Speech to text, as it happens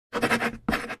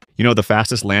You know, the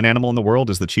fastest land animal in the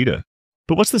world is the cheetah.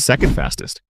 But what's the second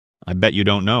fastest? I bet you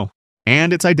don't know.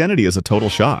 And its identity is a total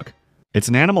shock. It's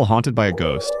an animal haunted by a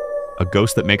ghost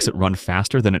that makes it run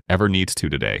faster than it ever needs to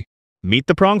today. Meet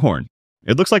the pronghorn.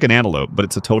 It looks like an antelope, but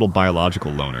it's a total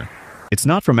biological loner. It's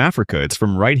not from Africa, it's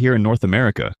from right here in North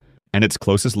America. And its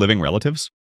closest living relatives?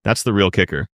 That's the real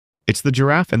kicker. It's the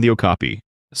giraffe and the okapi.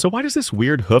 So why does this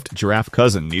weird hoofed giraffe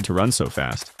cousin need to run so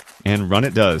fast? And run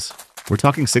it does. We're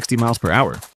talking 60 miles per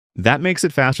hour. That makes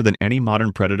it faster than any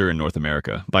modern predator in North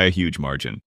America by a huge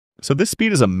margin. So this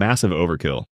speed is a massive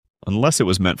overkill, unless it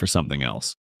was meant for something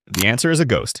else. The answer is a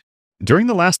ghost. During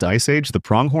the last ice age, the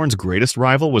pronghorn's greatest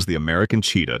rival was the American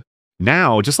cheetah.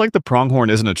 Now, just like the pronghorn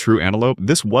isn't a true antelope,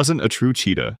 this wasn't a true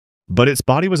cheetah. But its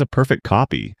body was a perfect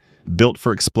copy, built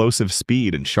for explosive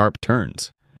speed and sharp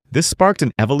turns. This sparked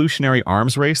an evolutionary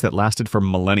arms race that lasted for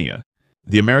millennia.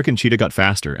 The American cheetah got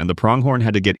faster, and the pronghorn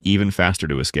had to get even faster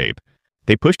to escape.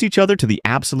 They pushed each other to the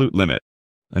absolute limit.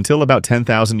 Until about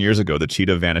 10,000 years ago, the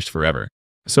cheetah vanished forever.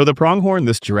 So the pronghorn,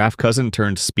 this giraffe cousin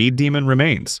turned speed demon,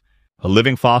 remains. A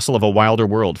living fossil of a wilder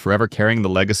world, forever carrying the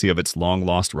legacy of its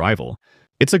long-lost rival.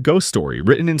 It's a ghost story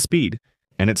written in speed,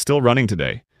 and it's still running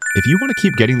today. If you want to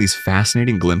keep getting these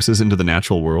fascinating glimpses into the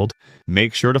natural world,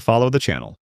 make sure to follow the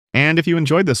channel. And if you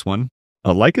enjoyed this one,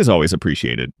 a like is always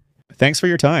appreciated. Thanks for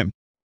your time.